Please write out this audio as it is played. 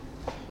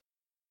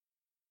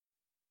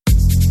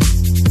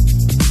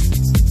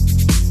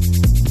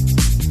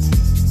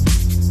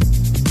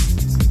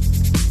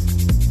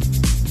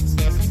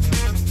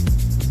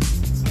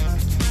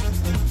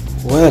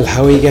Well,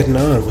 how are you getting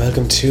on?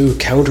 Welcome to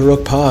Counter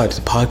Ruck Pod,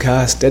 the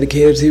podcast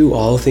dedicated to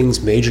all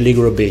things Major League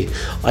Rugby.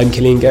 I'm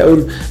Killian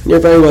Gowan, and you're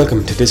very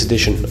welcome to this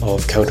edition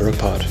of Counter Ruck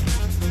Pod.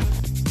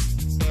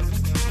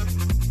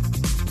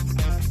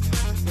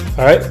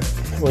 Alright,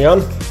 we on?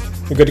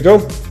 We good to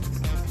go?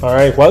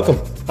 Alright, welcome.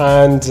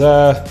 And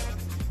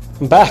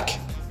I'm back.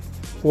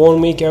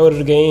 1 week out of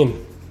the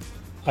game.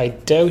 I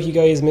doubt you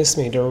guys missed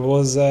me. There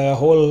was a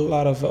whole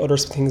lot of other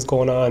things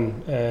going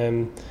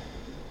on.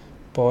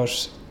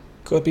 But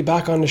good to be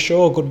back on the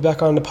show, good to be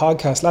back on the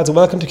podcast. Lads,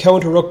 welcome to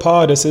Counter Ruck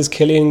Pod. This is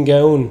Killian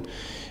Gowan,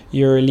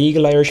 your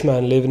illegal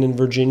Irishman living in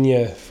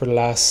Virginia for the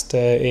last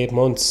 8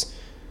 months.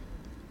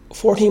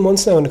 14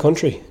 months now in the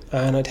country,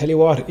 and I tell you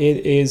what,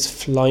 it is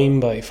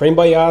flying by. For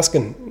anybody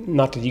asking,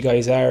 not that you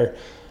guys are,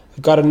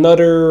 I've got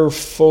another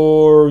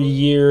 4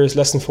 years,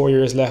 less than 4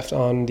 years left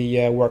on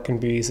the working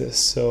visa.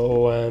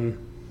 So,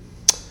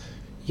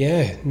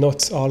 yeah,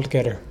 nuts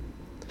altogether.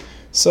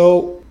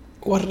 So,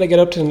 what did I get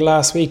up to in the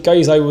last week?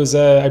 Guys,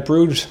 I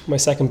brewed my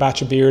second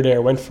batch of beer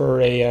there. Went for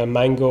a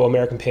mango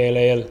American Pale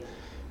Ale.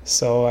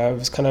 So I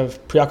was kind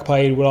of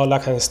preoccupied with all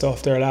that kind of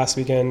stuff there last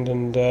weekend.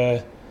 And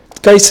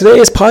guys,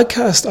 today's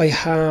podcast, I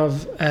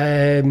have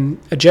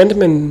a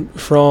gentleman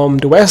from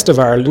the west of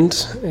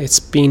Ireland.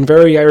 It's been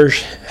very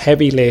Irish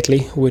heavy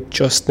lately with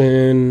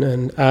Justin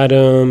and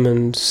Adam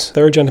and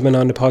third gentleman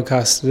on the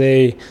podcast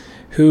today,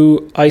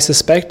 who I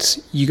suspect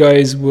you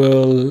guys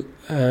will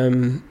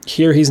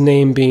hear his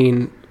name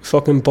being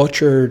fucking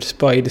butchered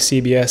by the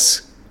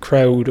CBS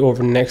crowd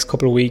over the next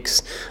couple of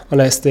weeks,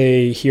 unless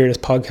they hear this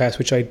podcast,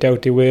 which I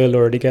doubt they will,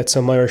 or they get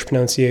some Irish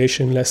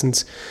pronunciation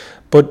lessons.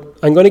 But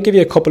I'm going to give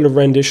you a couple of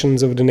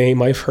renditions of the name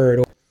I've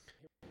heard.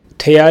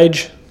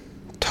 Taj,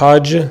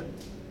 Taj,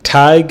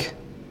 Tag,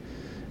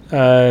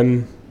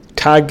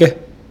 Tag.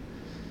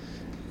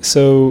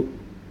 So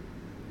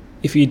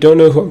if you don't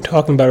know who I'm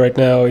talking about right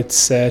now,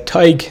 it's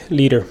Tig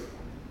Leader.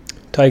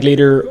 Tig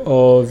Leader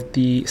of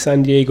the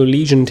San Diego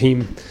Legion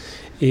team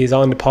is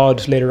on the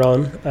pod later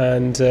on,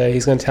 and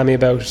he's going to tell me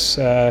about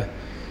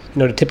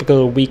the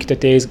typical week that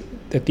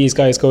these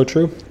guys go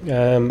through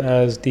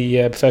as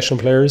the professional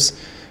players,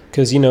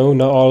 because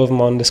not all of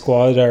them on the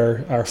squad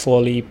are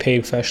fully paid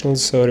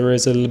professionals, so there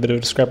is a little bit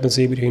of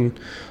discrepancy between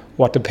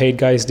what the paid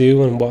guys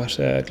do and what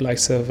the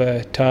likes of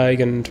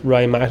Tig and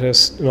Ryan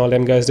Mattis and all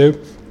them guys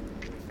do.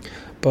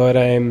 But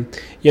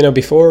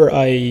before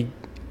I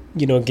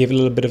give a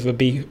little bit of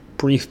a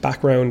brief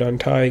background on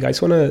Tig, I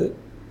just want to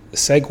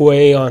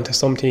segue onto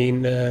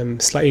something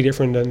slightly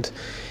different, and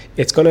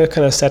it's going to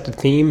kind of set the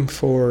theme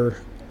for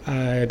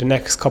the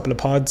next couple of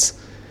pods.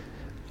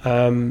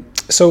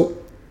 So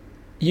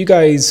you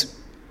guys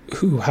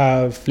who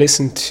have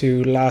listened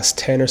to the last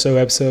 10 or so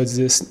episodes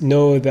of this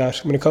know that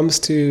when it comes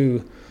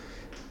to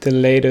the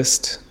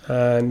latest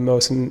and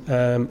most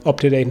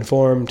up-to-date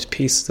informed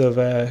pieces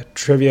of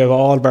trivia of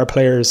all of our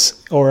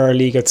players or our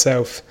league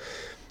itself,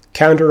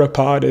 Counter Ruck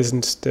Pod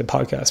isn't the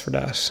podcast for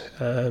that.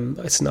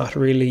 It's not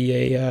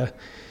really a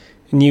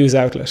news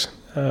outlet.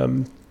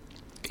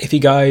 If you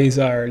guys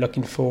are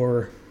looking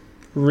for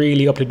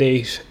really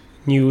up-to-date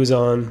news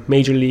on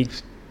Major League,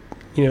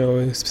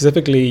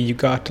 specifically you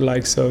got the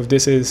likes of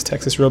This Is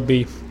Texas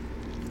Rugby,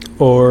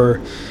 or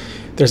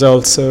there's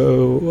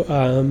also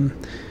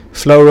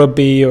Flow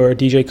Rugby or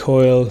DJ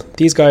Coyle.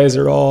 These guys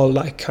are all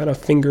like kind of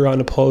finger on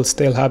the pulse.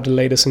 They'll have the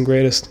latest and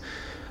greatest.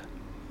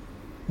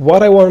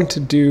 What I want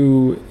to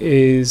do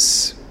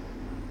is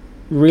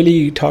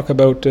really talk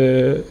about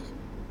the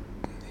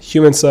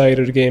human side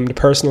of the game, the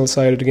personal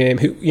side of the game,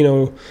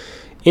 who,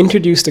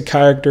 introduce the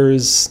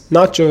characters,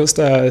 not just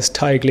as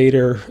Tig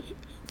Leader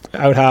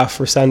out half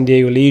for San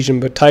Diego Legion,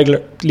 but Tig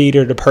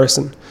Leader the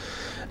person.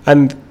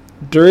 And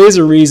there is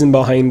a reason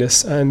behind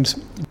this, and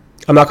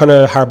I'm not going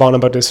to harp on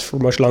about this for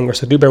much longer,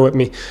 so do bear with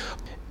me.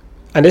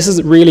 And this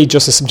is really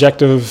just a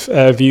subjective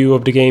view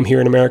of the game here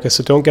in America,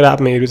 so don't get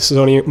at me. This is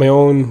only my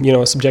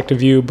own, subjective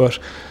view. But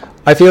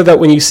I feel that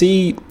when you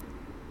see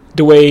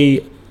the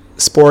way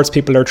sports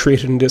people are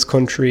treated in this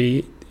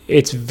country,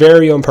 it's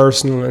very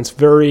impersonal and it's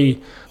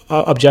very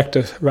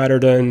objective rather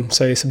than,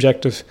 say,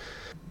 subjective.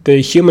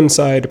 The human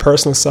side, the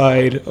personal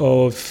side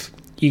of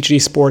each of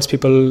these sports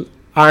people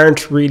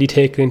aren't really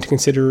taken into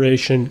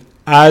consideration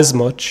as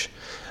much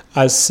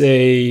as,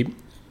 say,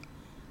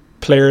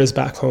 players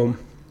back home.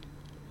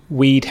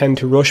 We tend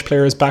to rush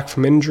players back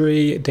from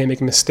injury. They make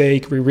a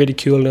mistake, we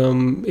ridicule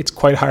them. It's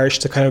quite harsh,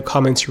 the kind of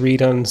comments you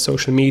read on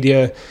social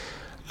media,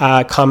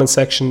 comment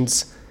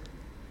sections.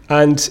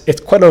 And it's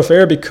quite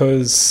unfair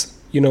because,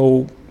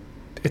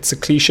 it's a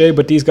cliche,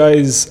 but these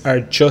guys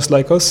are just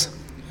like us,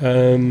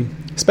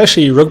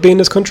 especially rugby in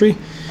this country.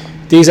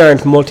 These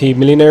aren't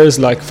multi-millionaires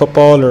like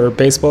football or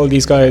baseball.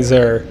 These guys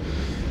are,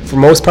 for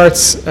most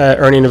parts,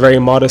 earning a very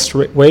modest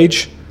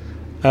wage.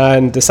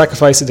 And the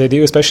sacrifices they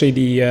do, especially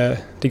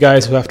the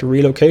guys who have to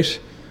relocate,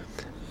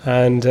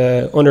 and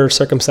under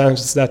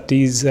circumstances that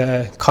these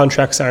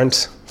contracts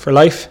aren't for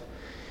life,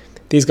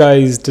 these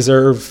guys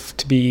deserve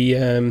to be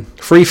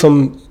free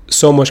from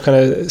so much kind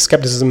of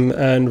skepticism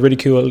and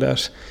ridicule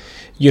that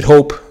you'd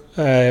hope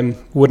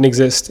wouldn't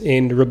exist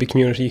in the rugby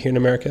community here in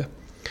America.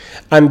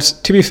 And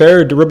to be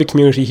fair, the rugby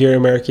community here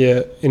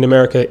in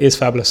America is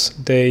fabulous.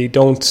 They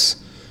don't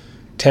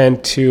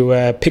tend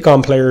to pick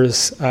on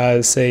players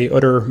as, say,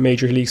 other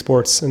major league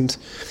sports. And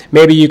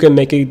maybe you can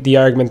make the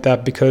argument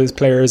that because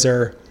players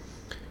are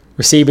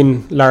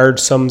receiving large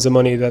sums of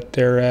money, that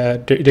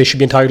they should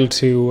be entitled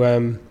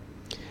to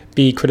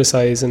be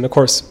criticised. And of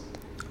course,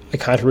 I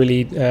can't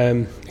really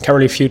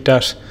refute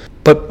that.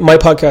 But my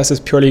podcast is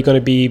purely going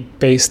to be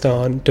based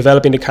on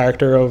developing the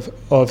character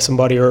of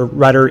somebody, or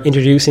rather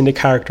introducing the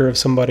character of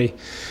somebody,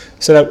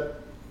 so that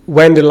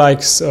when the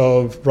likes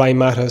of Ryan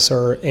Mattis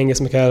or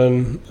Angus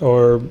McKellen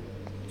or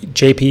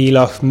JP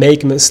Eloff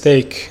make a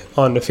mistake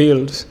on the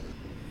field,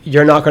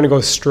 you're not going to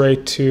go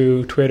straight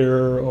to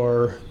Twitter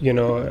or, you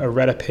know, a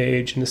Reddit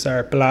page and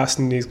start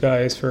blasting these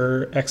guys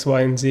for X,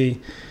 Y, and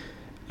Z.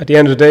 At the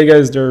end of the day,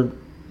 guys, they're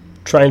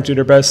trying to do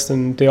their best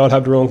and they all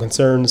have their own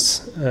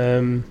concerns.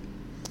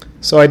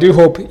 So I do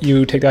hope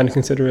you take that into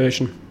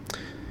consideration.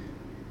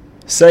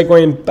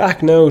 Segueing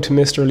back now to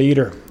Mr.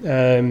 Leader,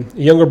 a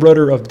younger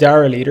brother of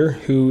Dara Leader,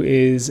 who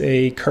is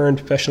a current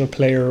professional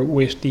player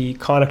with the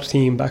Connacht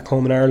team back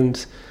home in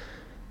Ireland.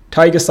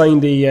 Tadhg has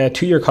signed a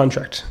 2-year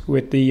contract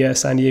with the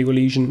San Diego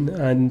Legion,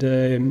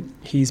 and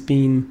he's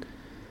been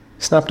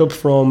snapped up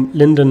from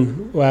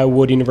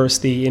Lindenwood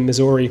University in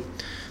Missouri.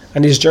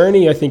 And his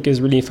journey, I think, is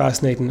really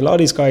fascinating. A lot of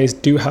these guys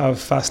do have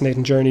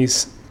fascinating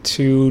journeys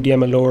to the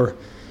MLR.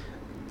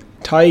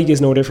 Tadhg is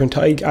no different.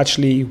 Tadhg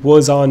actually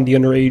was on the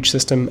underage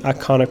system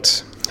at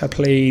Connacht, had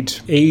played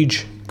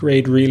age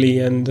grade really,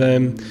 and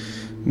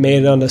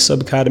made it on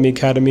the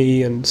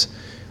academy. And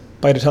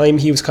by the time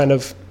he was kind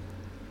of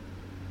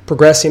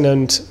progressing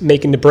and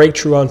making the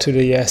breakthrough onto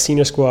the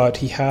senior squad,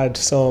 he had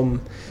some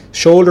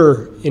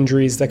shoulder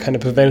injuries that kind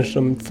of prevented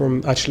him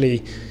from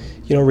actually,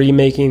 you know, really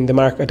making the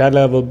mark at that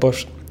level.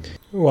 But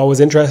what was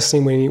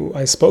interesting when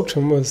I spoke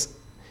to him was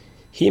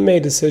he made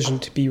a decision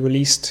to be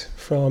released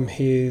from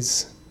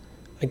his,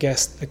 I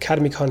guess,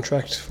 academy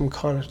contract from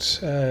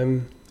Connacht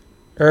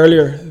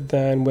earlier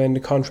than when the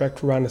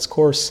contract ran its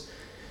course,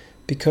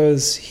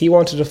 because he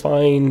wanted to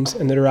find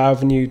another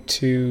avenue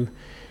to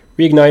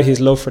reignite his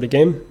love for the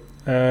game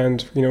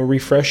and, you know,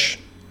 refresh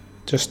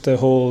just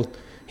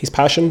his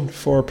passion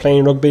for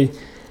playing rugby.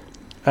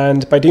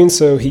 And by doing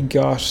so, he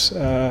got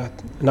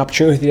an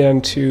opportunity then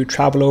to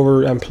travel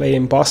over and play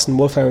in Boston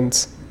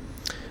Wolfhounds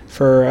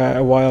for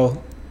a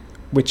while,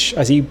 which,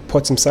 as he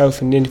puts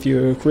himself in the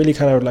interview, really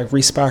kind of like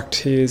re-sparked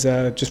his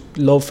just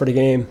love for the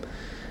game.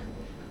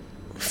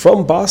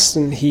 From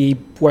Boston, he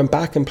went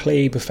back and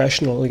played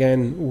professional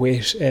again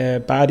with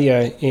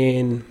Badia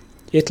in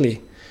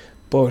Italy,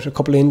 but a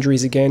couple of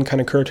injuries again kind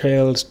of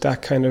curtailed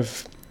that kind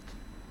of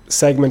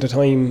segment of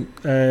time,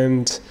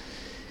 and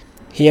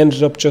he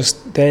ended up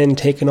just then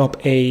taking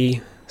up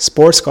a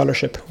sports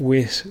scholarship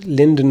with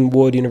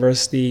Lindenwood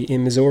University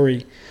in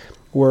Missouri,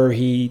 where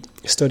he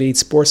studied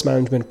sports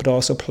management but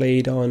also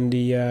played on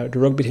the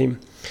rugby team.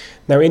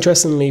 Now,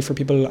 interestingly, for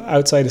people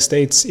outside the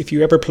States, if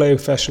you ever play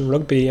professional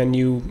rugby and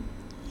you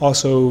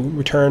also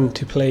return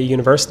to play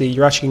university,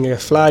 you're actually going to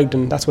get flagged,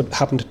 and that's what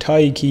happened to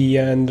Tadhg. He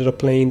ended up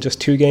playing just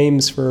 2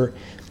 games for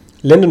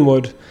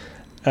Lindenwood,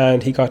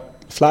 and he got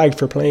flagged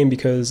for playing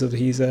because of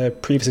his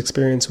previous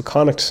experience with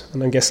Connacht,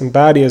 and I'm guessing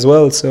Badia as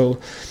well. So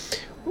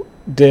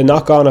the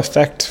knock-on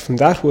effect from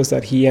that was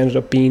that he ended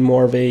up being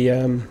more of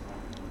a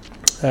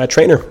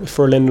trainer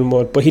for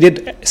Lindenwood, but he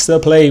did still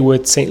play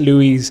with St.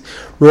 Louis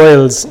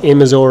Royals in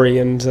Missouri,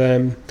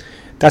 and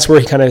that's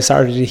where he kind of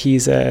started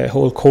his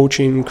whole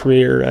coaching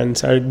career and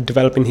started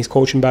developing his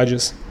coaching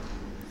badges.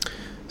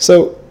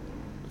 So,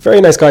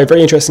 very nice guy,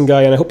 very interesting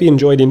guy, and I hope you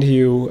enjoyed the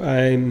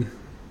interview.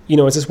 You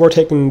know, it's just worth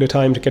taking the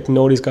time to get to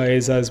know these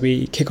guys as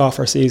we kick off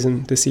our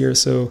season this year.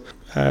 So,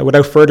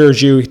 without further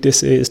ado,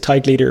 this is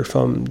Tadhg Leader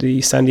from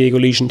the San Diego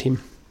Legion team.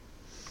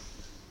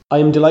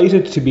 I'm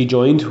delighted to be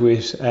joined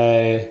with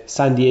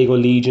San Diego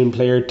Legion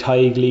player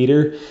Tadhg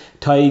Leader.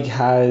 Tadhg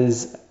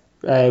has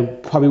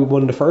probably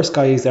one of the first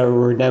guys that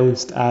were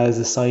announced as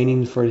a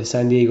signing for the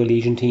San Diego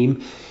Legion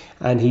team,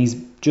 and he's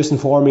just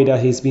informed me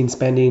that he's been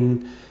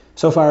spending,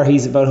 so far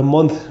he's about a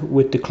month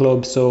with the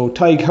club. So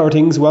Tadhg, how are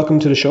things? Welcome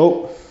to the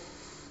show.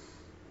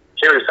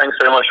 Cheers, thanks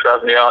very much for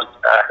having me on.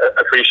 I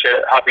appreciate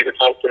it. Happy to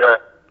talk to a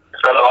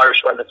fellow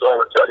Irishman that's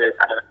over to tell you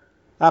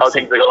how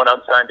things are going on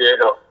in San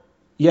Diego.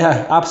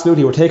 Yeah,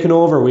 absolutely. We're taking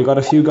over. We've got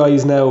a few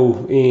guys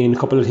now in a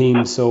couple of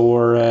teams, so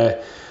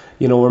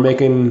we're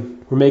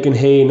making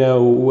hay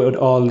now with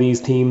all these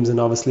teams, and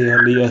obviously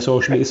on the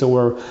social media. So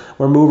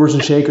we're movers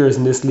and shakers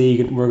in this league,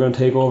 and we're going to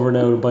take over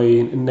now by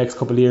the next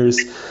couple of years.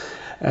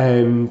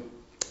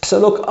 So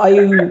look, I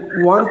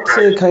want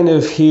to kind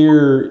of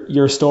hear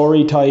your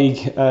story,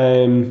 Tadhg,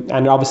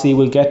 and obviously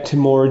we'll get to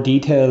more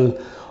detail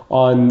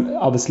on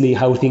obviously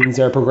how things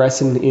are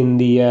progressing in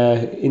the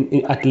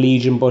at the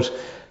Legion. But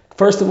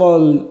first of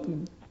all,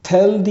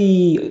 tell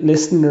the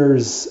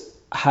listeners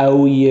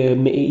how you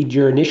made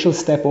your initial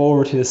step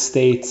over to the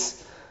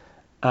States,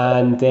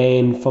 and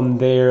then from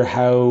there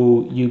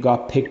how you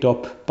got picked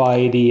up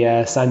by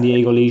the San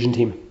Diego Legion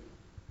team.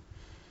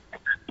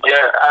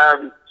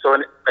 So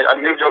I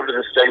moved over to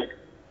the States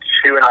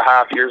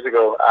 2.5 years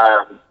ago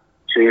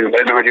to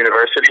Lindenwood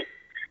University.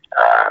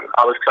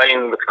 I was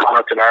playing with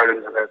Connacht in Ireland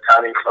in an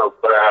Italian club,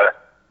 but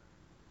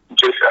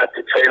just at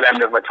the tail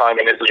end of my time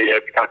in Italy, I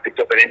kind of picked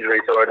up an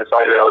injury, so I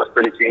decided I was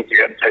pretty keen to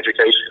get into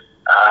education.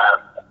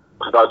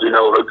 Because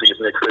rugby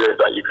isn't a career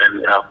that you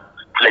can,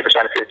 play for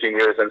 10 or 15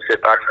 years and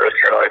sit back for the rest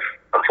of your life,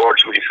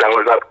 unfortunately. So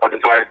I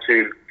decided to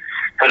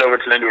head over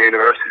to Lindenwood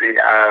University.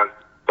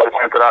 But I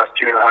spent the last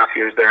 2.5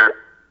 years there.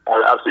 I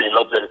absolutely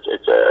loved it.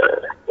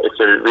 It's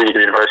a really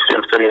good university.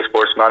 I'm studying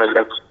sports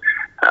management.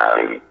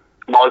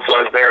 Whilst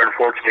I was there,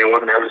 unfortunately, I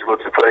wasn't eligible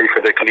to play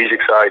for the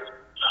collegiate side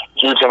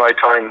due to my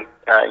time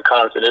in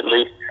Connacht in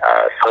Italy.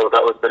 So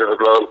that was a bit of a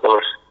blow.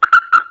 But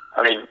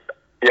I mean,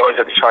 you always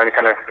have to try and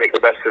kind of make the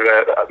best of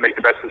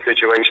the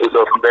situation.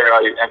 So from there,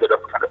 I ended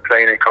up kind of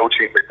playing and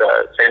coaching with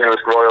St.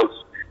 Louis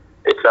Royals.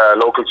 It's a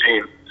local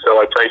team,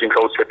 so I played and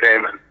coached with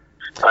them, and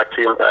I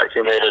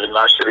accumulated in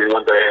nationally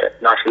won the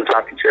national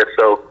championship.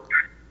 So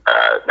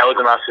that was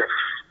a massive.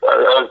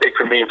 That was big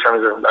for me in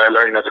terms of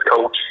learning as a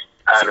coach,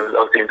 and it was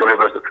obviously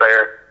enjoyable as a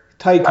player.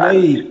 Ty,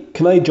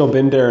 can I jump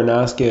in there and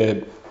ask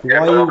you,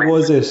 why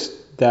was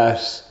it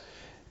that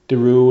the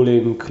rule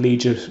in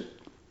collegiate,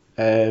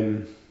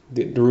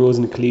 the rules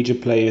in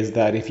collegiate play is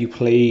that if you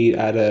play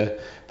at a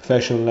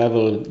professional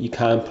level, you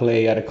can't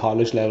play at a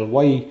college level?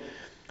 Why?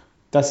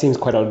 That seems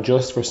quite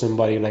unjust for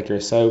somebody like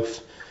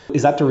yourself.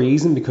 Is that the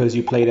reason, because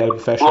you played at a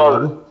professional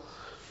level?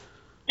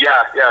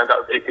 Yeah,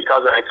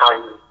 because I had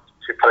time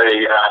to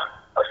play.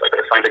 I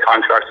signed a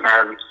contract in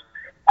Ireland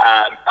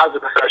as a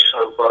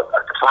professional, but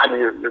at the time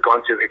you're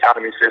going through the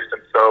academy system,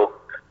 so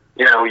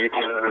you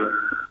can.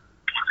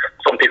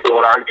 Some people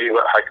will argue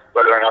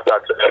whether or not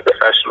that's a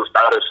professional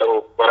status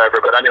or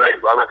whatever. But anyway,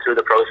 I went through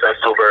the process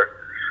over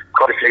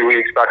quite a few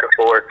weeks back and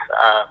forth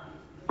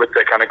with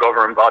the kind of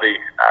governing body,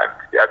 and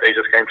they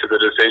just came to the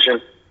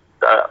decision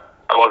that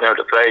I wasn't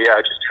able to play.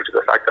 Just due to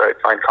the fact that I had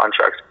signed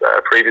contracts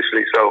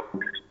previously. So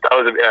that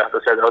was as I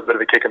said, that was a bit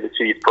of a kick in the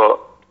teeth.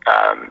 But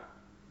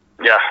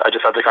I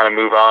just had to kind of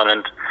move on.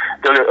 And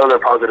the other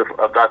positive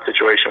of that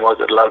situation was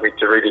it allowed me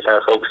to really kind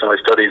of focus on my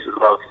studies as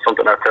well,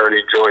 something I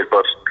thoroughly enjoyed.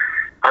 But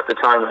at the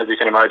time, as you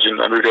can imagine,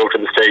 I moved over to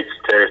the States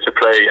to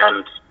play,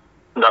 and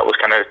that was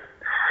kind of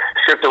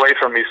stripped away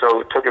from me.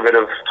 So it took a bit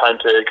of time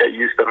to get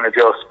used to and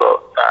adjust.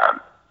 But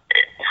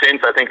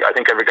since I think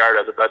I regard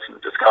it as a blessing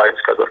in disguise,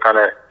 because I've kind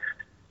of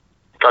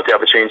got the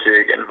opportunity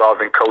to get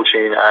involved in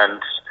coaching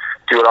and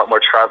do a lot more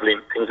traveling,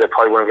 things I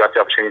probably wouldn't have got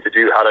the opportunity to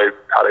do had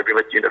I been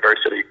with the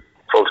university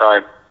full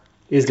time.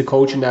 Is the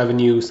coaching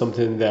avenue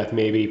something that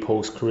maybe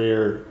post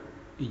career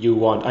you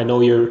want? I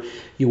know you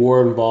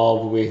were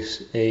involved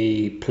with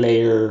a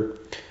player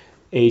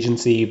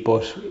agency,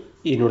 but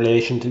in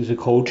relation to the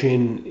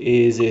coaching,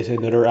 is it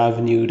another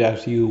avenue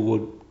that you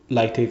would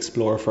like to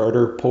explore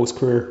further post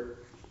career?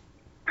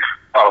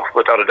 Oh,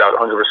 without a doubt,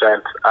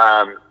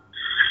 100%.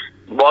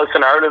 Whilst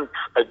in Ireland,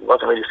 it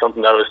wasn't really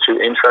something that I was too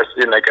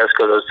interested in, I guess,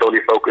 because I was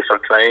solely focused on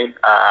playing.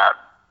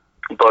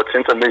 But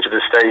since I moved to the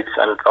States,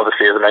 and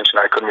obviously, as I mentioned,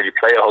 I couldn't really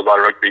play a whole lot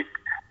of rugby,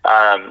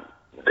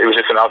 it was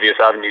just an obvious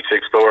avenue to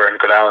explore and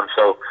go down.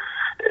 So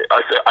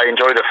I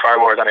enjoyed it far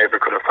more than I ever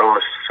could have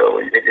thought. So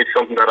it's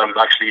something that I'm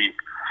actually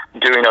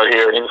doing out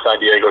here in San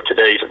Diego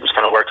today. I'm just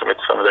kind of working with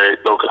some of the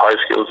local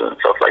high schools and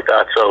stuff like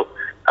that. So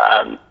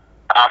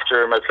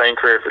after my playing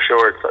career, for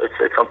sure,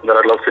 it's something that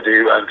I'd love to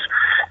do. And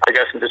I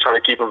guess I'm just trying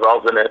to keep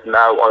involved in it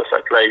now whilst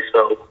I play,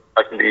 so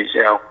I can be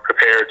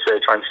prepared to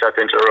try and step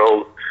into a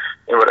role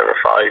in whatever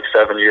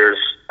 5-7 years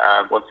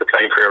once the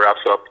playing career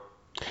wraps up.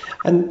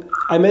 And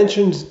I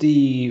mentioned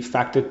the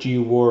fact that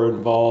you were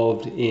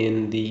involved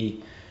in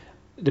the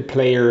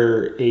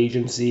player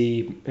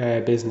agency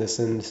business,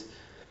 and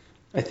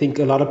I think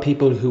a lot of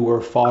people who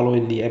were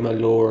following the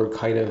MLR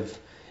kind of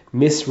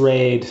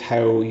misread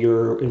how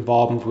your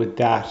involvement with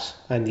that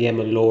and the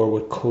MLR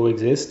would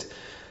coexist.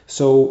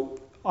 So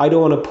I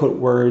don't want to put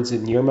words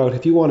in your mouth.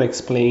 If you want to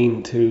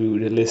explain to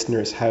the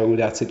listeners how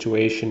that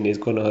situation is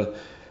going to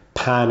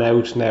pan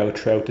out now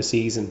throughout the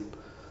season.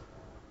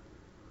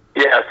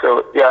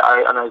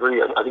 I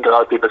agree. I think a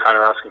lot of people are kind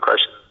of asking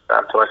questions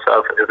to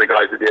myself and the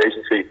guys at the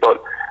agency.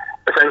 But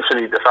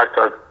essentially, the fact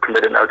that I've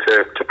committed now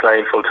to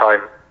playing full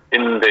time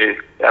in the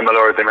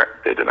MLR,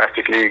 the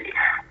domestic league,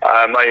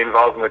 my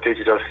involvement with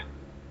Digitus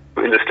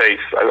in the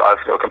States,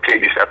 I've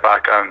completely stepped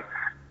back.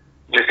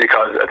 Just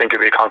because I think it'd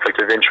be a conflict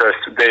of interest.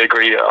 They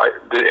agree,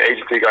 the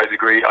agency guys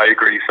agree, I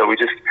agree. So we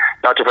just,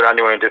 not to put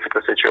anyone in a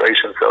difficult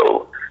situation.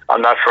 So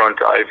on that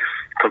front, I've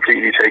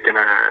completely taken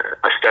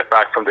a step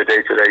back from the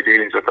day-to-day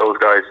dealings with those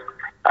guys.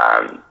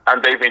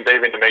 And they've been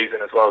amazing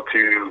as well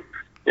to,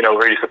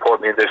 really support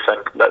me in this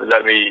and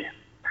let me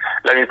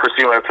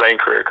pursue my playing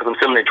career, because I'm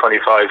still only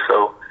 25.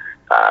 So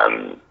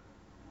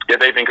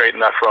they've been great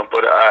in that front.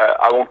 But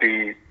I won't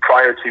be,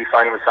 prior to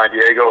signing with San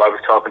Diego, I was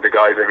talking to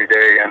guys every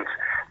day and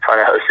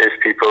trying to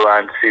assist people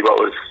and see what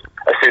was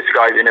assist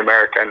guys in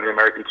America and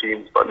American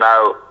teams. But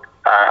now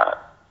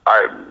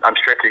I'm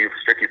strictly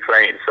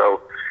playing,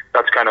 so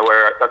that's kind of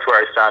where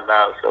I stand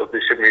now. So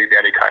there shouldn't really be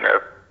any kind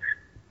of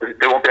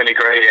there won't be any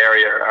grey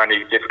area or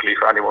any difficulty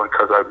for anyone,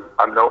 because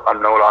I'm no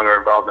longer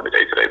involved on a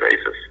day-to-day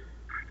basis.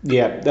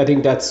 Yeah, I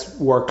think that's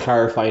worth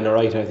clarifying. All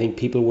right, I think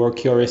people were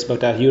curious about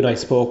that. You and I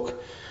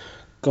spoke,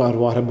 God,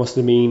 what it must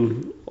have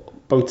been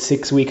about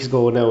 6 weeks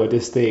ago now at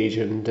this stage,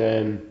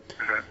 and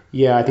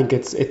yeah, I think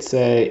it's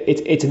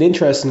an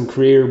interesting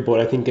career, but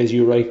I think as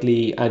you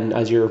rightly and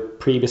as your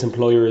previous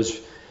employers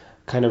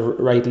kind of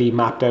rightly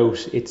mapped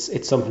out,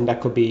 it's something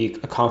that could be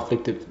a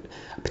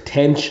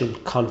potential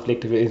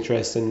conflict of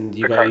interest, and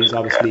you guys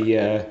obviously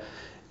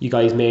you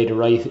guys made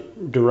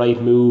the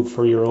right move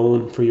for your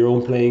own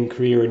playing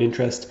career and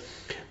interest.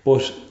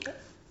 But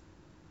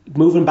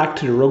moving back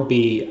to the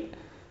rugby,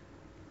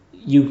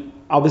 you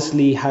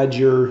obviously had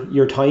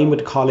your time with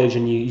the college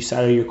and you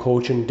started your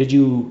coaching. Did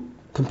you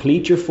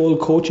complete your full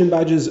coaching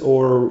badges,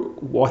 or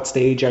what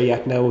stage are you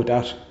at now with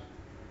that?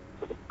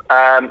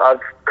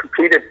 I've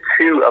completed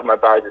 2 of my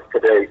badges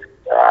today.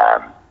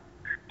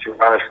 To be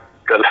honest,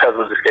 the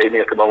levels escape me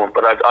at the moment,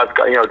 but I've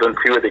got done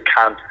 2 of the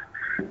camps.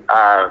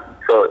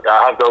 So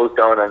I have those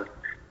done, and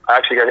I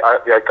actually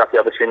got the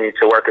opportunity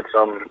to work at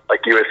some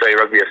like USA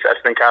rugby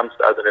assessment camps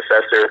as an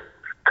assessor,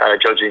 kind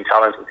of judging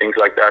talent and things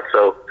like that.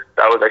 So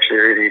that was actually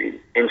a really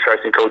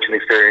interesting coaching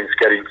experience,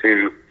 getting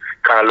to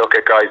kind of look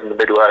at guys in the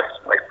Midwest,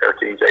 like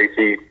 13 to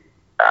 18.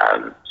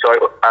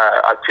 So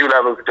I have 2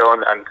 levels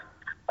done, and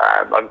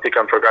I think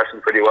I'm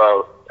progressing pretty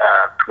well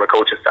from a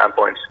coaching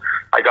standpoint.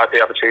 I got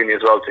the opportunity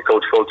as well to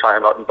coach full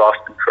time out in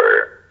Boston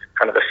for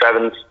kind of the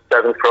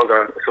seventh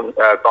program,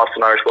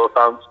 Boston Irish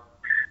Wolfhounds.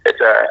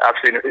 It's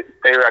absolutely.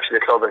 They were actually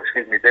the club.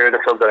 They were the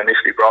club that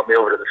initially brought me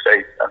over to the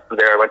States, and from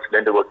there I went to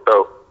Lindenwood.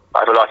 So I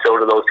have a lot to owe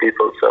to those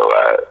people. So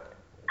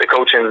the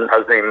coaching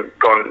has been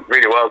going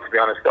really well, to be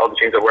honest. All the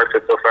teams I've worked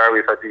with so far,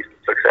 we've had decent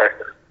success.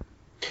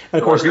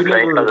 And of course, you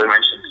never, as I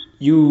mentioned,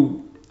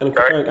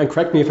 and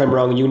correct me if I'm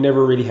wrong, you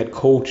never really had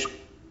coached,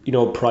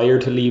 prior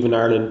to leaving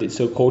Ireland.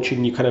 So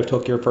coaching, you kind of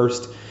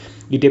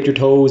you dipped your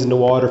toes in the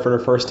water for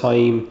the first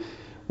time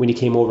when you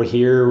came over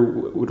here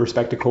with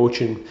respect to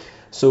coaching.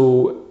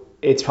 So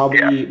it's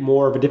probably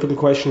more of a difficult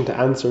question to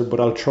answer, but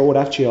I'll throw it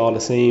at you all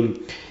the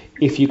same.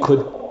 If you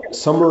could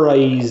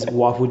summarize,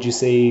 what would you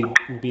say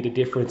would be the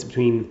difference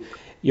between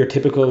your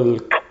typical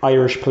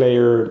Irish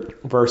player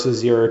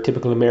versus your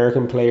typical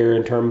American player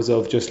in terms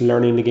of just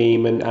learning the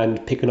game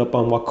and picking up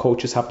on what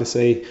coaches have to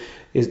say?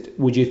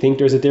 Would you think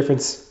there's a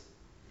difference?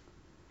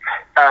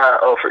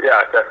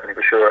 Definitely,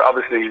 for sure.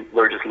 Obviously,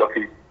 we're just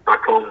lucky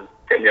back home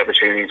getting the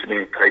opportunity to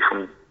play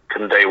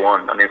from day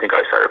one. I think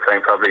I started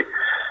playing probably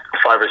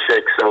 5 or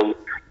 6. So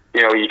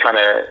you kind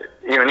of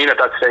even at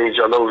that stage,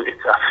 although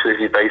it's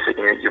absolutely basic,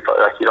 you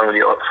don't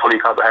really fully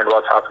comprehend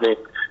what's happening.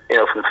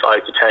 From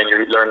 5 to 10,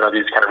 you're learning all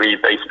these kind of really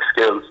basic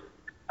skills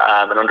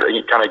and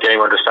kind of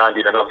game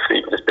understanding, and obviously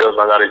you can just build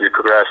on that as you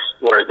progress.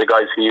 Whereas the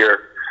guys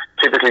here,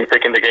 typically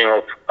picking the game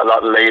up a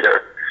lot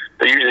later,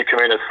 they usually come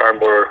in as far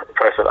more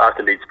impressive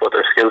athletes, but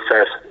their skill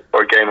set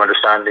or game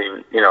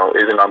understanding,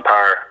 isn't on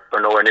par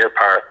or nowhere near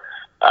par.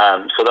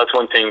 So that's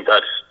one thing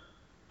that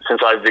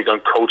since I've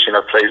begun coaching,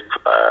 I've played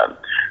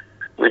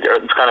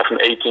kind of from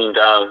 18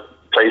 down,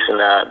 placing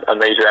a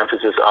major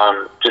emphasis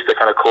on just the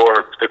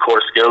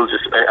core skills,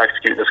 just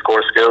executing the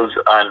core skills.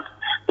 And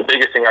the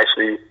biggest thing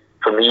actually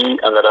for me,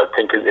 and that I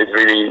think is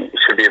really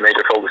should be a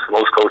major focus for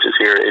most coaches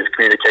here, is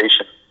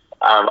communication.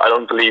 I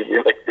don't believe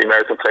the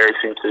American players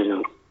seem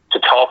to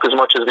talk as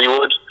much as they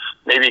would.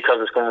 Maybe because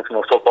it's coming from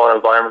a football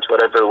environment,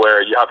 whatever,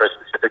 where you have a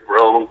specific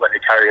role when you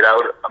carry it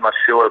out. I'm not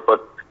sure,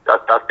 but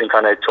that's been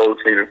kind of told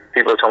to me.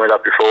 People have told me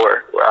that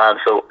before.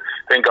 So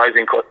I think guys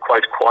being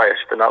quite quiet,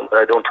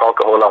 I don't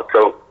talk a whole lot.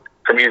 So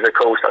for me as a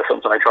coach, that's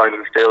something I try and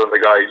instill in the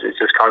guys. It's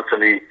just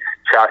constantly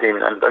chatting,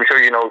 and I'm sure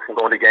from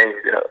going to games,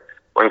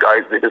 when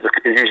guys, there's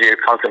usually a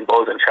constant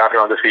buzz and chatter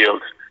on the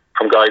field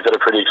from guys that are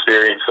pretty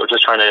experienced. So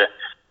just trying to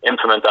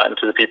implement that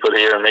into the people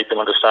here and make them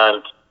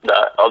understand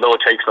that although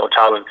it takes no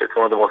talent, it's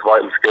one of the most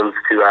vital skills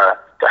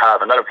to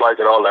have, and that applies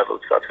at all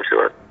levels, that's for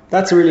sure.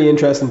 That's a really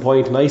interesting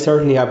point, and I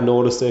certainly have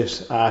noticed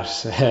it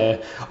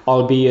at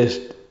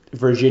albeit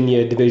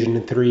Virginia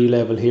Division 3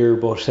 level here,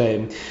 but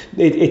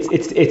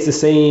it's the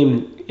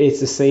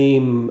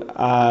same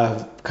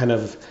kind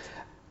of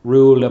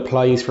rule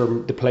applies for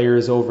the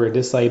players over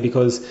this side,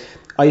 because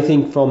I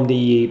think from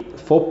the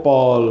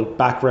football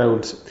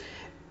background,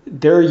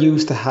 they're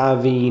used to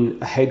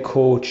having a head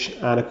coach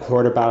and a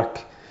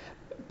quarterback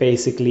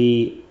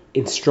basically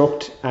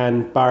instruct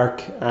and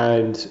bark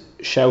and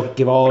shout,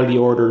 give all the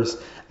orders,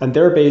 and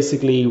they're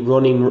basically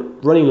running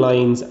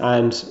lines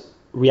and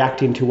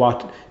reacting to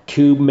what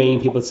 2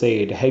 main people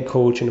say, the head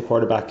coach and the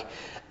quarterback.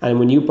 And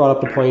when you brought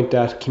up the point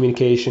that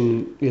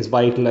communication is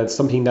vital and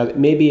something that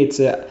maybe it's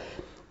a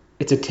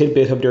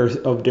tidbit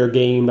of their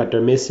game that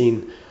they're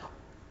missing,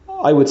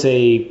 I would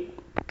say,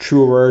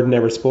 true word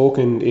never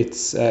spoken.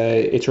 It's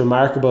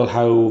remarkable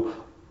how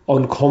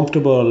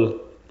uncomfortable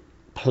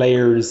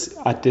players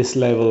at this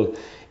level,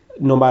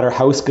 no matter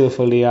how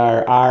skillful they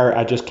are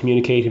at just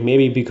communicating,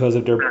 maybe because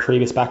of their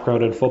previous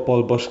background in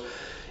football. But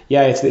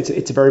yeah,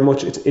 it's very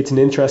much it's an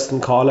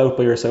interesting call out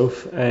by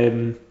yourself.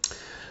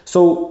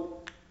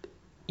 So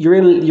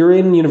you're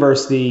in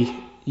university,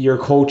 you're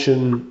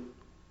coaching.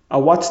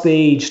 At what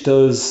stage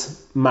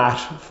does Matt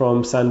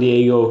from San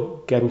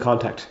Diego get in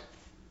contact?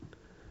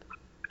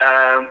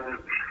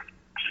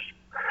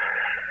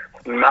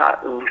 Matt,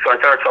 so I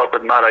started talking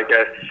with Matt, I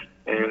guess,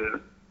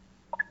 in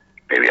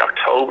maybe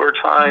October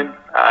time.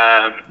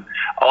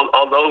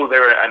 Although they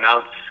were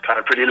announced kind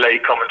of pretty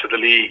late coming to the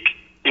league,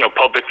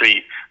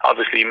 publicly,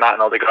 obviously Matt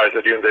and all the guys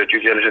are doing their due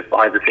diligence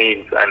behind the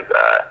scenes, and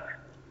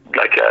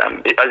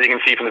as you can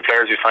see from the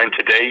players we signed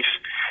to date,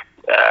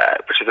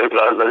 which is,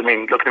 I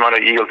mean, looking at the amount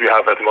of Eagles we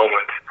have at the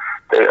moment,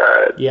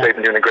 they've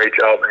been doing a great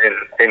job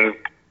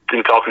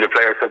in talking to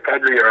players. So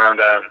probably around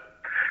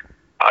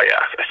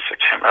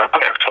September,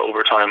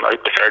 October time, I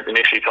started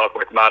initially talking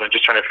with Matt and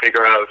just trying to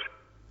figure out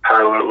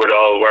how it would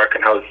all work,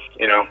 and I'm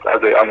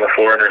a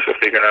foreigner, so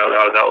figuring out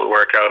how that would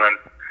work out.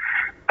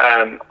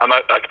 And I'm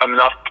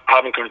not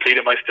haven't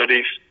completed my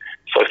studies,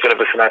 so I still have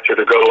a semester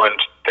to go, and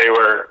they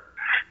were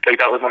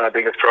that was one of my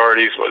biggest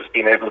priorities, was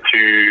being able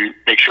to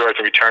make sure I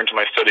can return to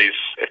my studies.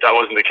 If that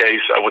wasn't the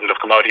case, I wouldn't have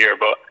come out here.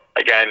 But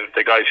again,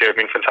 the guys here have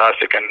been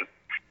fantastic and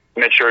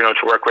made sure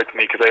to work with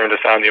me, because they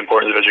understand the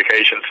importance of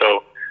education.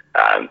 So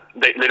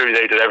they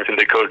did everything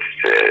they could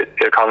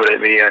to accommodate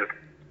me, and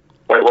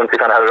once we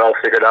kind of had it all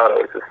figured out, I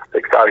was just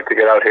excited to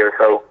get out here.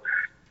 So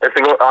it's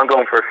been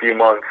ongoing for a few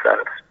months,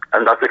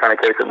 and that's the kind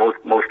of case that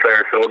most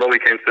players. So although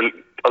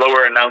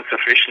we're announced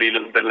officially a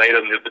little bit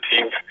later than the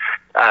teams,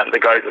 the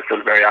guys are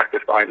still very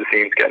active behind the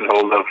scenes, getting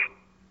hold of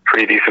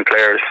pretty decent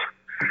players.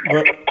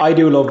 Well, I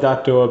do love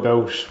that though,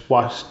 about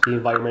what the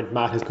environment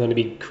Matt is going to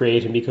be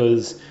creating,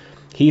 because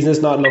he's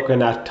just not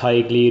looking at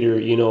Tadhg Leader,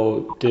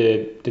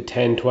 the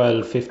 10,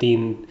 12,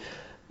 15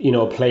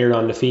 player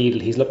on the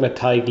field. He's looking at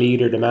Tadhg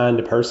Leader, the man,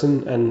 the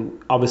person, and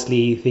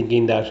obviously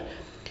thinking that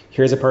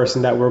here's a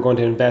person that we're going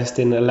to invest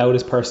in, allow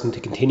this person to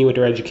continue with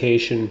their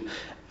education,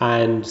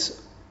 and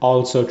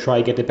also try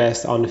to get the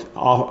best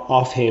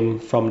off him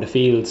from the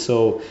field.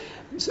 So,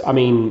 I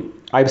mean,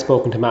 I've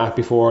spoken to Matt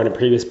before in a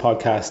previous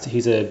podcast.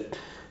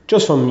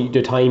 Just from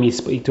the time you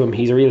speak to him,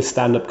 he's a real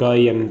stand-up guy,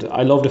 and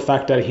I love the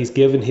fact that he's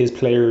given his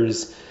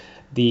players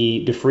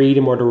the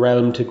freedom or the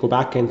realm to go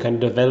back and kind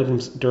of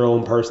develop their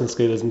own personal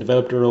skills and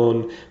develop their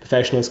own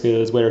professional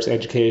skills, whether it's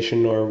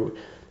education or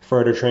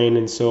further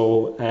training.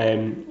 So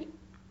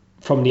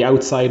from the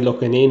outside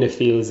looking in, it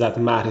feels that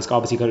Matt is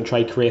obviously going to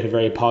try to create a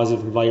very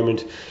positive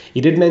environment.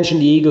 You did mention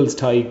the Eagles,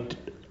 Ty.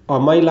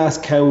 On my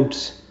last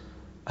count,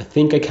 I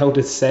think I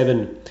counted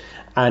 7,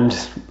 and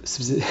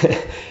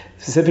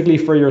specifically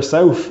for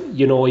yourself,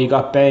 you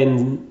got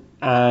Ben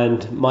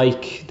and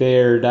Mike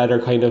there that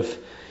are kind of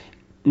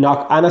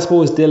not, and I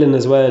suppose Dylan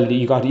as well.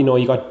 You got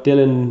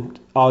Dylan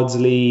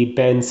Audsley,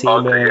 Ben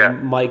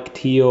Seaman, Mike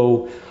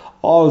Teo,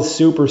 all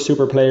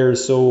super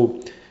players.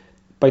 So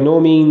by no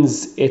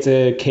means it's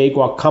a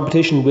cakewalk.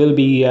 Competition will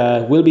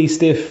be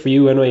stiff for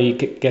you anyway,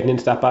 getting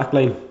into that back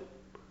line.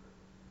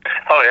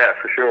 Oh yeah,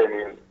 for sure. I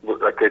mean,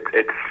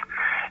 it's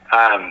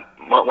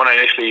when I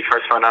initially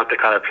first found out the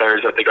kind of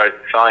players that the guys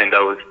signed,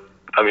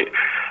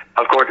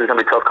 of course it's going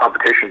to be tough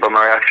competition, but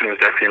my reaction was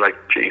definitely like,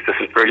 geez, this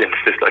is brilliant.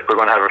 It's just like, we're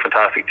going to have a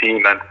fantastic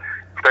team, and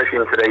especially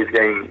in today's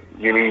game,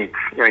 you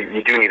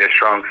do need a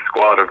strong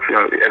squad of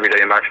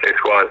everyday and matchday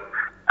squad.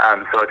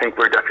 So I think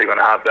we're definitely going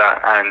to have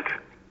that, and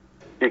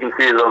you can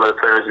see as all the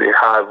players we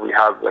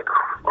have like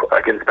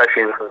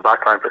especially from the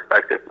backline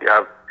perspective, we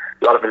have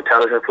a lot of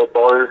intelligent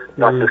footballers,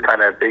 not just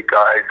kind of big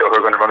guys who are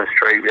going to run it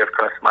straight. We have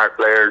kind of smart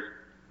players,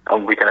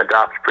 and we can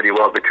adapt pretty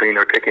well between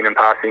our kicking and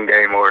passing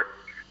game.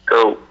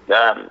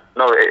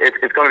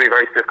 It's going to be a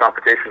very stiff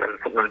competition, and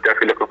something I'm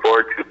definitely looking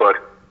forward to. But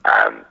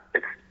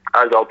it's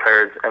as all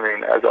players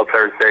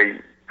say,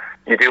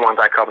 you do want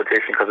that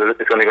competition because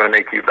it's only going to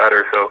make you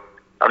better. So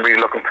I'm really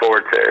looking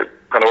forward to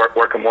kind of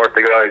working more with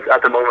the guys.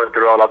 At the moment,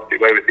 they're all obviously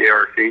away with the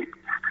ARC,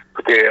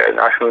 with the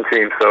national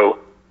team. So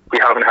we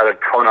haven't had a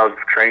ton of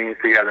trainings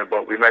together,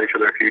 but we've met each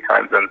other a few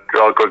times, and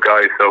they're all good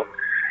guys. So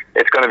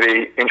it's going to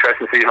be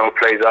interesting to see how it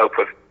plays out.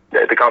 But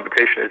the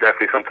competition is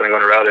definitely something I'm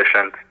going to relish,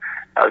 and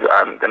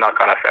the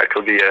knock-on effect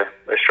will be a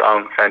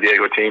strong San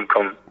Diego team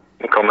come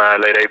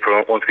late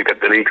April once we get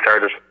the league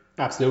started.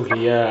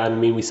 Absolutely, yeah. And I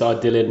mean, we saw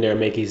Dylan there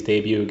make his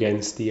debut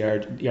against the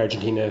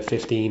Argentina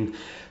 15.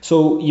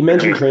 So you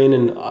mentioned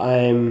training.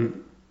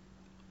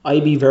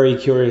 I'd be very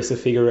curious to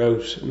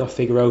not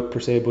figure out per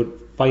se, but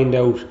find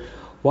out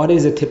what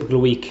is a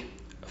typical week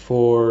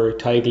for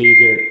Tadhg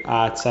Leader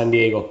at San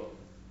Diego.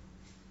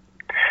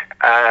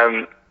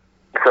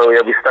 So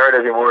we start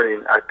every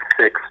morning at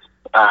 6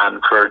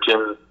 for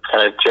gym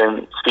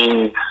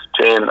speeds,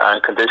 gym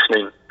and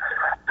conditioning.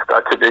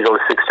 That typically goes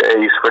 6 to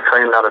 8. We're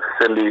training at a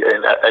facility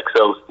in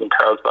Exos in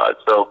Carlsbad.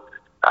 So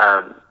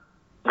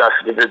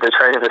the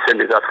training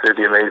facility is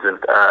absolutely amazing.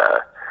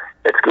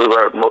 It's good.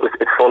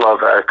 It's full of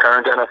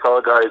current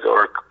NFL guys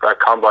or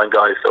combine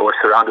guys. So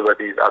we're surrounded by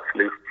these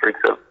absolute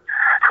freaks of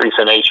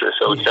nature.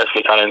 So it's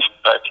definitely kind of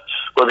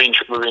we're being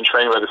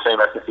trained by the same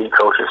S&C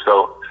coaches.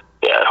 So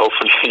yeah,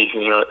 hopefully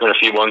in a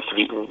few months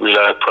we'll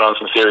put on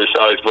some serious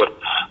size. But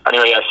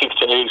anyway, 6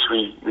 to 8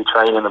 we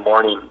train in the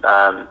morning.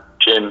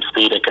 gym,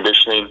 speed and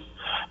conditioning,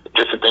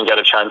 just to then get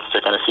a chance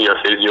to kind of see our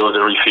physios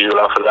and refuel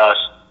after that,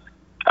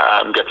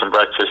 get some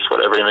breakfast,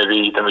 whatever it may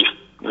be. Then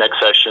next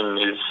session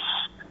is,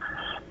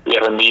 we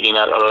have a meeting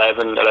at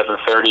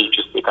 11:30,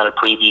 just to kind of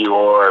preview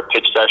our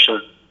pitch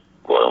session.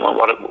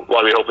 What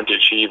are we hoping to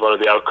achieve? What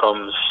are the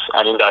outcomes?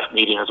 And in that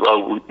meeting as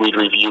well, we'd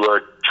review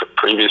our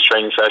previous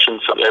training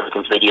sessions, so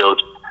everything's videoed.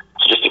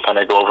 So just to kind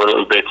of go over a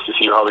little bit to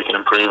see how we can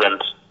improve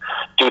and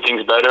do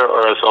things better,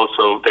 or else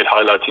also they'd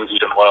highlight things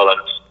we've done well,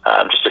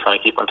 and just to kind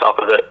of keep on top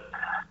of it.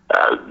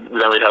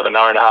 Then we'd have an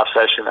hour and a half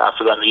session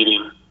after that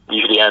meeting,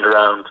 usually end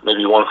around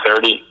maybe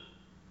 1:30.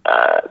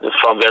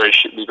 From there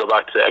we go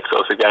back to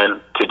Exos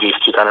again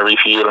to kind of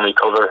refuel and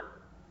recover.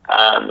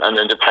 And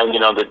then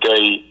depending on the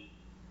day,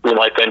 we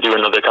might then do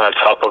another kind of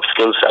top-up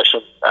skills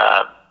session.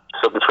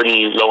 So it'll be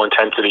pretty low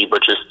intensity,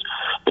 but just,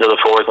 the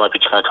forwards might be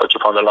trying to touch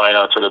upon the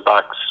lineouts, or the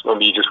backs will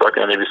be just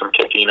working on maybe some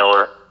kicking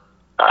or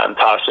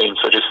passing.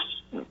 So just,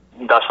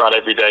 that's not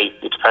every day.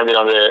 It's depending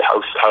on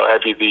how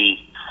heavy the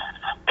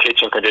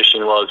pitch and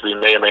conditioning was. We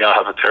may or may not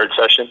have a third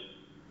session.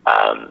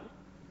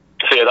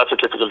 So yeah, that's a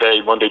typical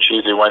day: Monday,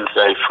 Tuesday,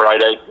 Wednesday,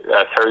 Friday.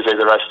 Thursday's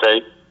a rest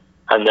day,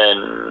 and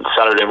then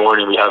Saturday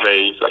morning we have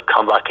a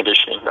combat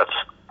conditioning.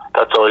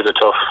 That's always a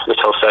tough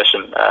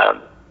session.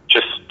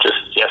 Just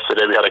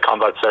yesterday we had a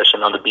combat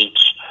session on the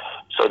beach,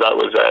 so that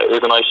was it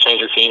was a nice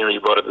change of scenery,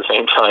 but at the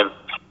same time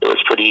it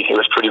was pretty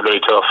very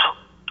tough.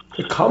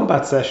 A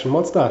combat session,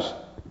 what's that?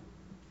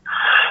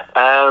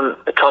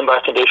 A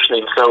combat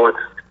conditioning. So it's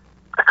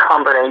a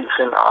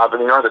combination of,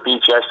 on the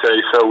beach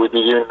yesterday, so we'd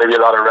be doing maybe a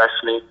lot of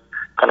wrestling,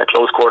 kind of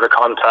close quarter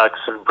contacts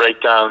and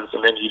breakdowns,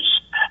 and then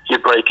you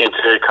break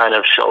into kind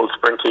of shuttle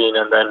sprinting,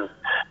 and then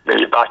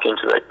maybe back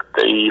into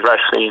the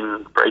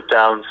wrestling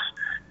breakdowns,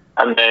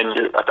 and then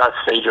at that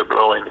stage you're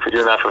blowing. If you're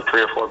doing that for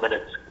 3 or 4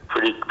 minutes,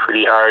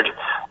 pretty hard,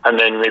 and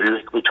then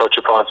maybe we touch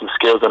upon some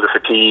skills under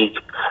fatigue,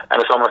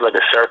 and it's almost like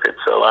a circuit.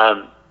 So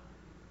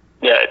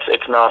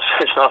it's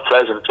not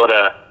pleasant, but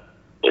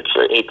it's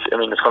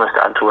going to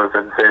stand to us,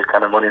 and say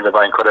kind of money in the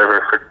bank,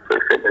 whatever, for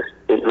fitness.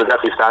 It will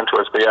definitely stand to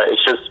us. But yeah,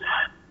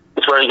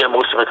 it's where you get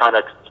most of the kind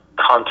of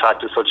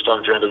contact as such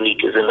done during the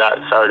week, is in that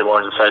Saturday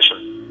morning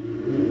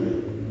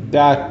session.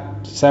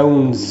 That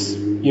sounds,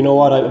 you know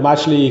what, I'm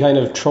actually kind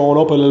of thrown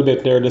up a little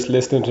bit there just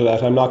listening to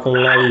that. I'm not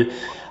going to lie.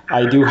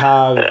 I do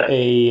have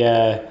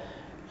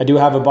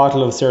a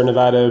bottle of Sierra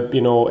Nevada,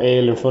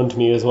 ale in front of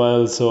me as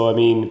well. So I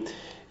mean,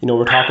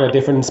 we're talking about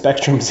different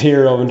spectrums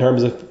here in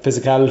terms of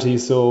physicality.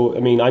 So I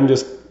mean, I'm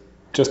just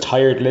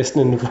tired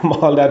listening from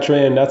all that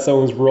training. That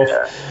sounds rough,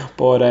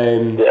 but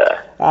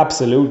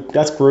absolute.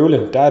 That's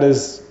grueling.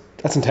 That's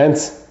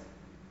intense.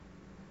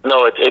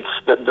 No, it's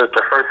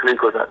the first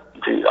week was.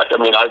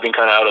 I've been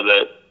kind of out of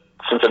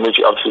since I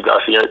moved, obviously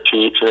last year,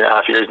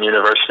 2.5 years in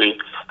university.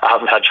 I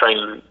haven't had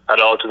training at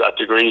all to that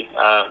degree.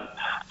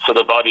 So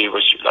the body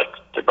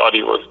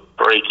was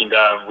breaking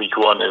down week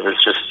one. It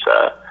was just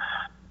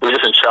we were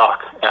just in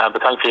shock.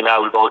 But thankfully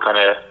now we've all kind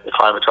of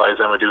acclimatized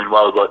and we're doing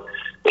well. But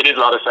it is a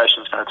lot of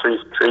sessions, kind of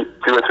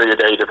 2 or 3 a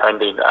day,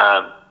 depending.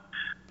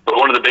 But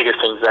one of the biggest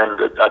things then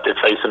that they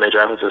place a major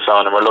emphasis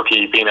on, and we're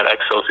lucky being at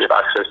Exos, we have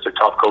access to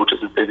top coaches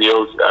and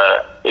physios,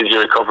 is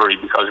your recovery,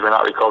 because if you're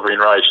not recovering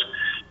right,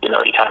 you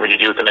can't really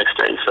do it the next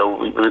day. So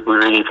we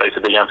really place a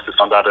big emphasis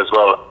on that as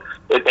well.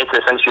 It's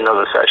essentially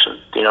another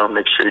session.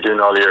 Make sure you're doing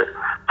all your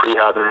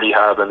prehab and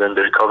rehab, and then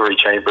the recovery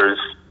chambers,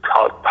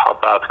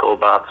 hot baths, cold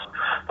baths,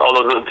 all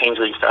those little things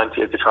where you stand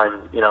to try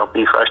and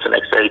be fresh the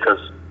next day, because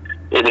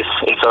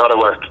it's a lot of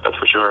work, that's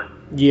for sure.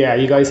 Yeah,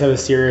 you guys have a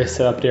serious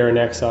setup there in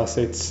Exos.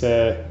 It's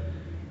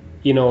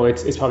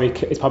it's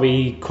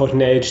probably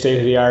cutting edge, state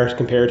of the art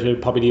compared to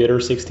probably the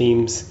other 6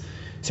 teams,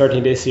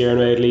 certainly this year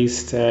anyway, at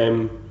least.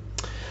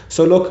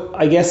 So look,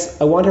 I guess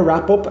I want to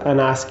wrap up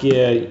and ask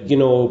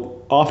you,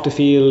 off the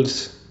field,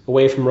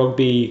 away from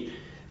rugby,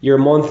 you're a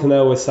month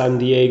now with San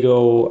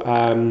Diego.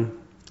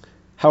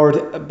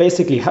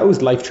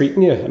 How's life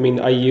treating you? I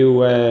mean, are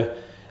you?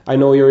 I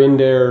know you're in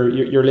there.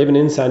 You're living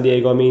in San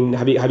Diego. I mean,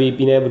 have you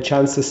been able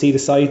chance to see the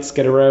sights,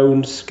 get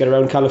around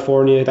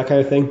California, that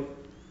kind of thing?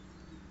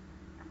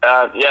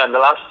 In the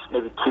last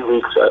maybe 2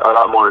 weeks, a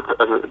lot more.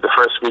 The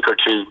first week or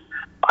two,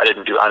 I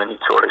didn't do any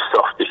sort of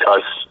stuff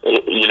because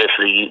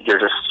you're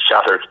just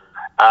shattered.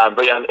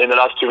 But yeah, in the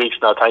last 2 weeks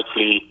now,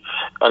 thankfully,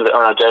 on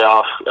our day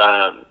off,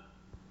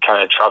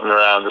 kind of traveling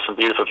around. There's some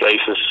beautiful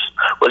places.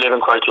 We're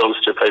living quite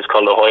close to a place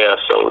called La Jolla,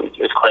 so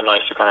it's quite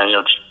nice to kind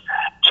of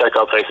check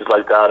out places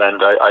like that.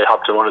 And I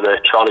hopped in one of the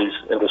trolleys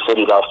in the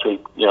city last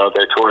week.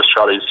 The tourist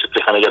trolleys, just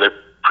to kind of get a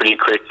pretty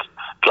quick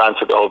glance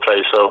at the whole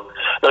place. So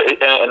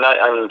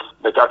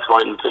that's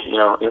vital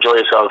to enjoy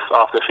yourself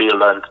off the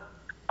field. And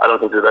I don't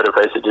think there's a better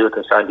place to do it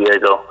than San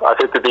Diego. I've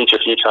hit the beach a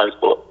few times,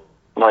 but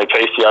my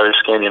pasty Irish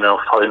skin,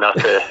 probably not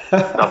the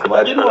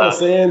I didn't want to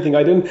say anything.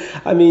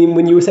 I mean,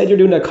 when you said you're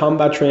doing that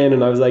combat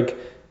training, I was like,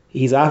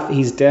 he's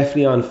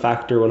definitely on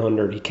factor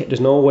 100.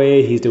 There's no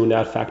way he's doing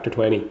that factor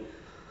 20.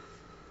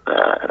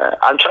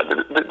 I'm trying.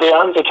 The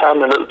arms are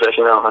trying a little bit,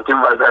 I'm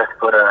doing my best,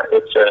 but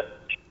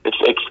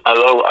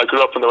I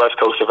grew up on the west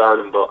coast of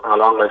Ireland, but I'm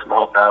a long way from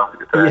home now.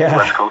 The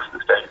west coast of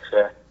the States.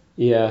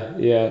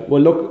 Yeah.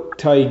 Well, look,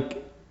 Tadhg,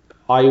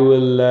 I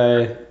will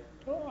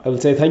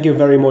say thank you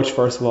very much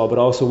first of all, but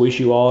also wish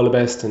you all the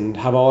best and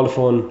have all the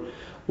fun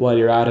while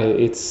you're at it.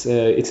 It's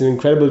an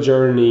incredible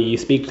journey. You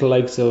speak to the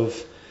likes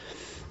of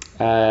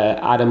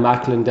Adam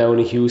Macklin down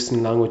in Houston,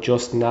 along with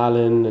Justin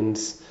Allen, and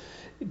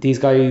these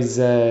guys.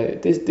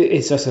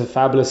 It's just a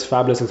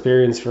fabulous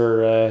experience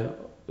for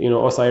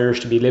us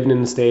Irish to be living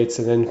in the States,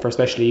 and then for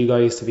especially you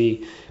guys to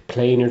be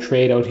playing your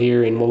trade out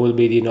here in what will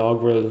be the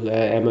inaugural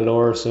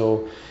MLR.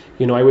 So,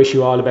 I wish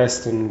you all the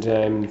best,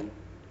 and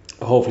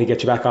hopefully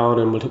get you back on,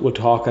 and we'll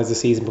talk as the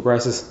season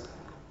progresses.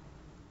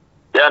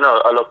 Yeah,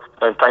 no,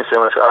 thanks so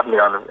much for having me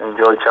on. I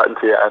enjoyed chatting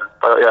to you, and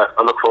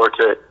I look forward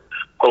to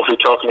hopefully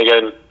talking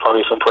again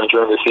probably some point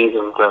during the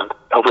season, and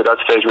hopefully at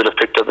that stage we'll have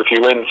picked up a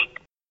few wins.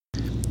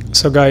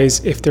 So guys,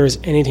 if there's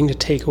anything to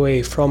take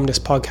away from this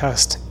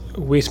podcast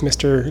with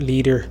Mr.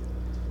 Leader,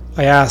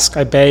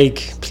 I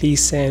beg,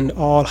 please send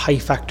all high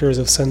factors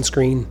of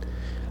sunscreen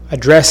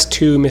addressed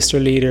to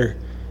Mr. Leader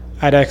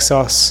at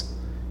Exos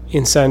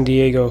in San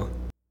Diego.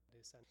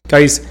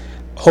 Guys,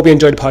 hope you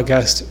enjoyed the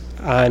podcast,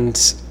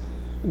 and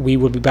we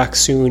will be back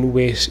soon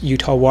with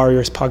Utah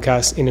Warriors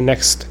podcast in the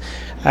next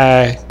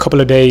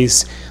couple of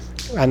days.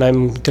 And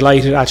I'm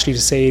delighted actually to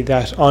say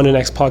that on the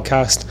next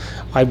podcast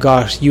I've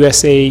got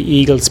USA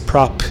Eagles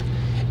prop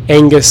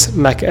Angus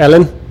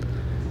McEllen.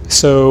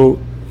 So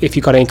if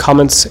you got any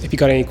comments, if you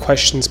got any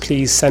questions,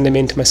 please send them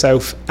in to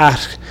myself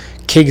at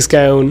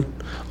Kigsgown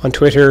on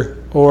Twitter,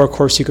 or of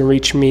course you can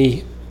reach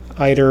me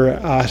either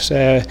at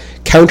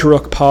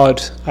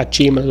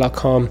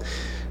counterruckpod@gmail.com.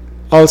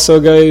 Also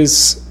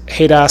guys,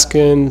 hate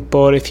asking,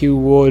 but if you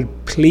would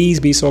please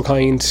be so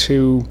kind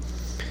to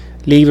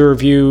leave a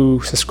review,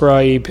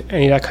 subscribe,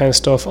 any of that kind of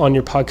stuff on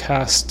your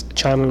podcast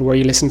channel where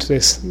you listen to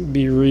this. It'd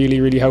be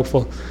really, really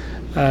helpful.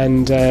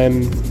 And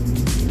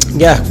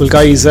well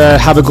guys,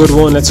 have a good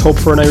one. Let's hope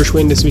for an Irish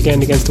win this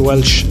weekend against the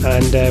Welsh,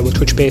 and we'll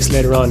touch base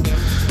later on.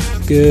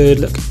 Good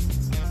luck.